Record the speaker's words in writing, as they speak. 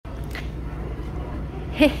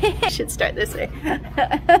I should start this way.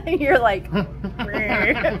 You're like,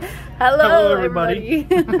 hello everybody.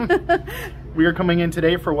 We are coming in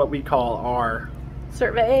today for what we call our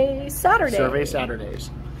Survey Saturday. Survey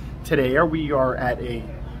Saturdays. Today we are at a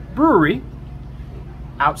brewery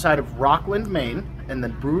outside of Rockland, Maine, and the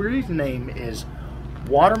brewery's name is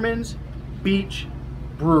Waterman's Beach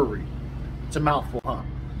Brewery. It's a mouthful, huh?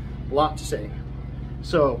 A lot to say.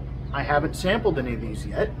 So I haven't sampled any of these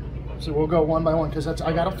yet, so we'll go one by one because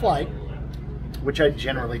I got a flight, which I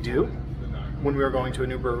generally do when we are going to a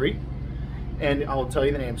new brewery, and I'll tell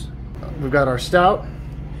you the names. We've got our stout,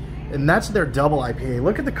 and that's their double IPA.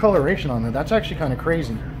 Look at the coloration on it. That's actually kind of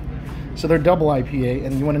crazy. So they're double IPA,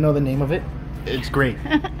 and you want to know the name of it? It's great.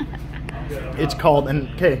 It's called, and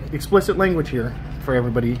okay, explicit language here for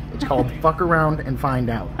everybody. It's called Fuck Around and Find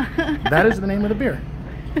Out. That is the name of the beer.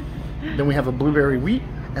 Then we have a blueberry wheat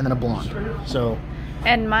and then a blonde. So,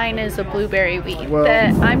 and mine is a blueberry wheat well,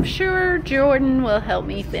 that I'm sure Jordan will help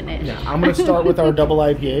me finish. Yeah, I'm going to start with our double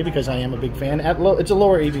IPA because I am a big fan. It's a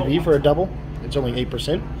lower ABV for a double. It's only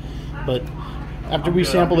 8%. But after we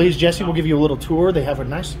sample these, Jesse will give you a little tour. They have a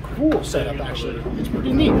nice, cool setup, actually. It's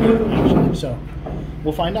pretty neat, actually. So,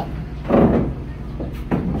 we'll find out.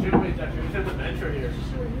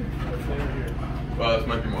 Well, this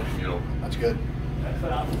might be more communal. That's good.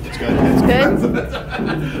 It's good. It's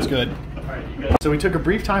good? It's good. So we took a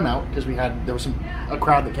brief time out because there was a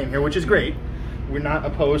crowd that came here, which is great. We're not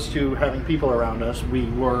opposed to having people around us. We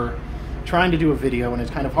were trying to do a video, and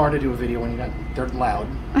it's kind of hard to do a video when they're loud,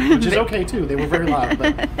 which is okay too. They were very loud,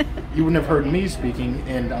 but you wouldn't have heard me speaking.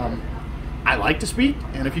 And I like to speak,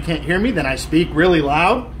 and if you can't hear me, then I speak really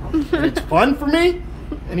loud, and it's fun for me.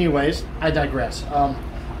 Anyways, I digress.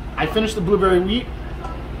 I finished the blueberry wheat.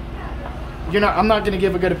 I'm not going to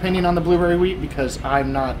give a good opinion on the blueberry wheat because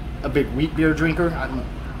I'm not a big wheat beer drinker. I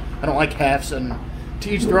don't like halves, and to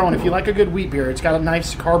each their own. If you like a good wheat beer, it's got a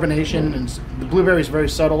nice carbonation, and the blueberry is very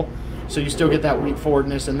subtle, so you still get that wheat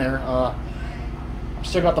forwardness in there.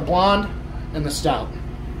 Still got the blonde and the stout.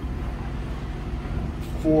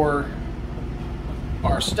 For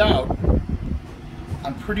our stout,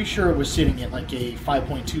 I'm pretty sure it was sitting at like a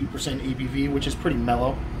 5.2% ABV, which is pretty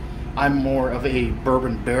mellow. I'm more of a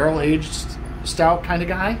bourbon barrel-aged stout kind of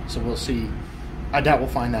guy, so we'll see. I doubt we'll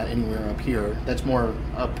find that anywhere up here. That's more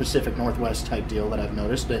a Pacific Northwest type deal that I've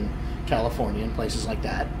noticed in California and places like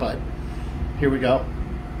that. But here we go.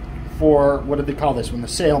 For, what did they call this one? The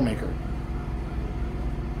sail maker.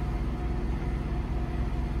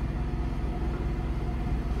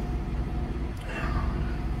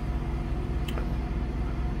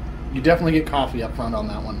 You definitely get coffee up front on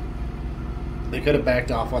that one. They could have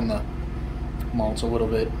backed off on the malts a little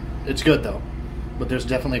bit. It's good though, but there's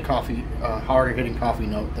definitely a coffee, harder hitting coffee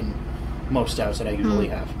note than most stouts that I usually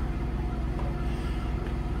have.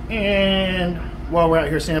 And while we're out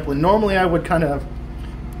here sampling, normally I would kind of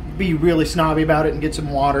be really snobby about it and get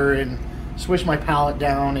some water and swish my palate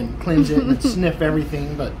down and cleanse it and sniff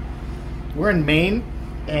everything, but we're in Maine,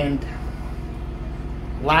 and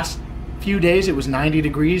last few days it was 90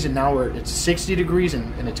 degrees, and now it's 60 degrees,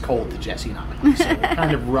 and it's cold to Jesse and I. So we're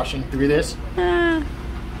kind of rushing through this.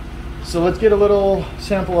 So let's get a little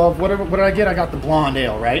sample of what did I get? I got the blonde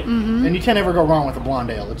ale, right? Mm-hmm. And you can't ever go wrong with a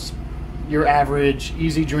blonde ale. It's your average,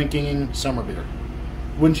 easy drinking summer beer.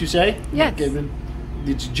 Wouldn't you say? Yes. Like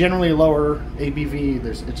it's generally lower ABV.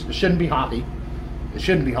 It shouldn't be hoppy. It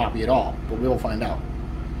shouldn't be hoppy at all, but we'll find out.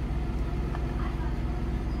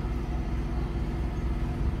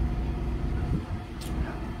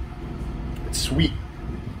 Sweet.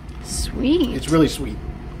 Sweet. It's really sweet.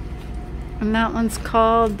 And that one's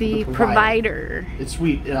called the Provider. It's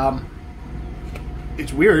sweet.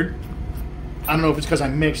 It's weird. I don't know if it's because I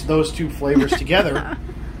mixed those two flavors together,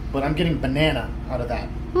 but I'm getting banana out of that,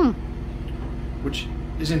 which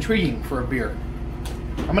is intriguing for a beer.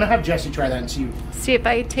 I'm going to have Jesse try that and see if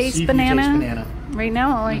I taste banana. Right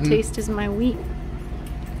now, all I taste is my wheat.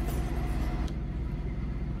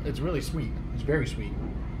 It's really sweet. It's very sweet.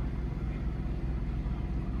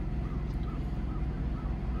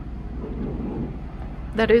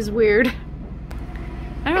 That is weird.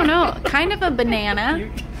 I don't know. Kind of a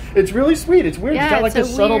banana. It's really sweet. It's weird. Yeah, it's got like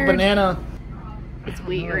this subtle banana. It's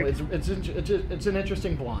weird. It's an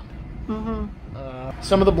interesting blonde.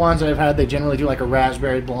 Some of the blondes that I've had, they generally do like a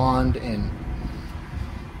raspberry blonde, and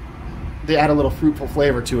they add a little fruitful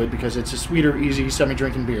flavor to it because it's a sweeter, easy,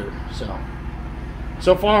 semi-drinking beer.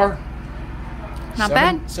 So far, not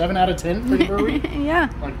bad. 7 out of 10 for the brewery.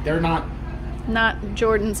 Yeah. Like they're not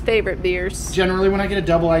Jordan's favorite beers. Generally, when I get a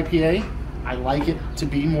double IPA, I like it to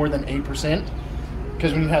be more than 8%,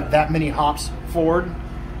 because when you have that many hops forward,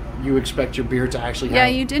 you expect your beer to actually Yeah,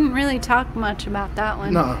 have. you didn't really talk much about that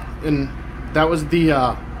one. No, and that was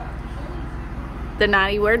the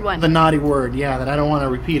naughty word one. the naughty word, yeah, that I don't want to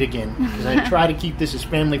repeat again because I try to keep this as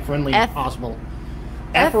family friendly as possible.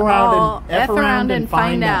 F around and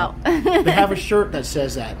find out. They have a shirt that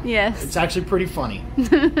says that. Yes. It's actually pretty funny.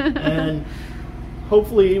 And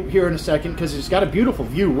hopefully here in a second, because it's got a beautiful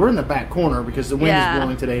view. We're in the back corner because the wind is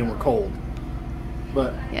blowing today and we're cold.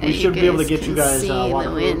 But yeah, we should be able to get you guys a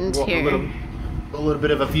little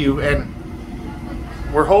bit of a view. And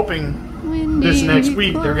we're hoping this next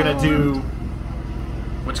week they're going to do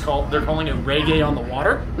they're calling it reggae on the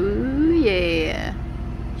water. Ooh, yeah.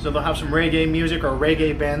 So they'll have some reggae music or a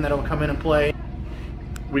reggae band that'll come in and play.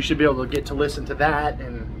 We should be able to get to listen to that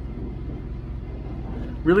and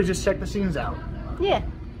really just check the scenes out. Yeah.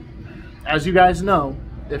 As you guys know,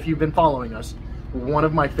 if you've been following us, one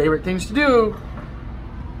of my favorite things to do,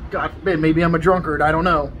 God forbid, maybe I'm a drunkard, I don't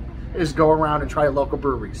know, is go around and try local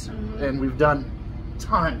breweries. And we've done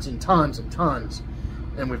tons and tons and tons,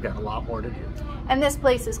 and we've got a lot more to do. And this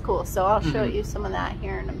place is cool, so I'll show you some of that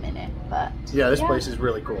here in a minute. But yeah, this place is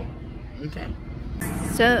really cool. Okay.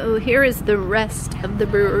 So here is the rest of the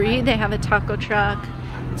brewery. They have a taco truck,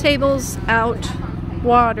 tables out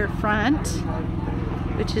waterfront,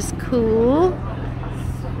 which is cool.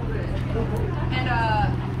 And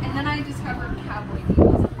then I discovered Cowboy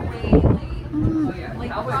Bebop way late.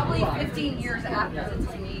 Like probably 15 years after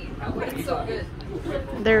it's made. But it's so good.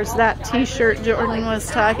 There's that t-shirt Jordan was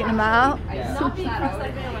talking about.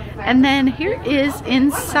 And then here is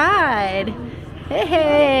inside.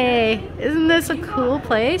 Hey, isn't this a cool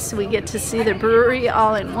place? We get to see the brewery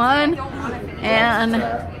all in one. And,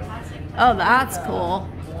 oh, that's cool.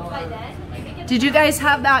 Did you guys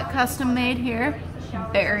have that custom made here?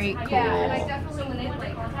 Very cool.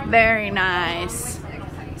 Very nice.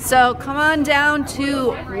 So come on down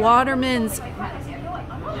to Waterman's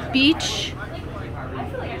Beach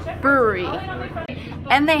Brewery.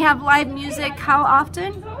 And they have live music how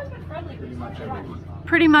often?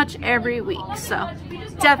 Pretty much every week. So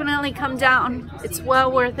definitely come down. It's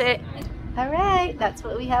well worth it. All right, that's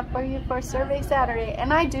what we have for you for Survey Saturday.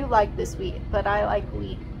 And I do like this wheat, but I like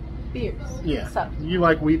wheat beers. Yeah, so. You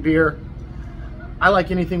like wheat beer. I like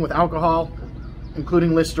anything with alcohol,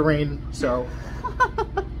 including Listerine, so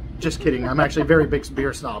just kidding. I'm actually a very big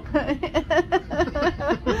beer snob. All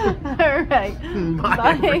right.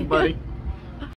 Bye, everybody.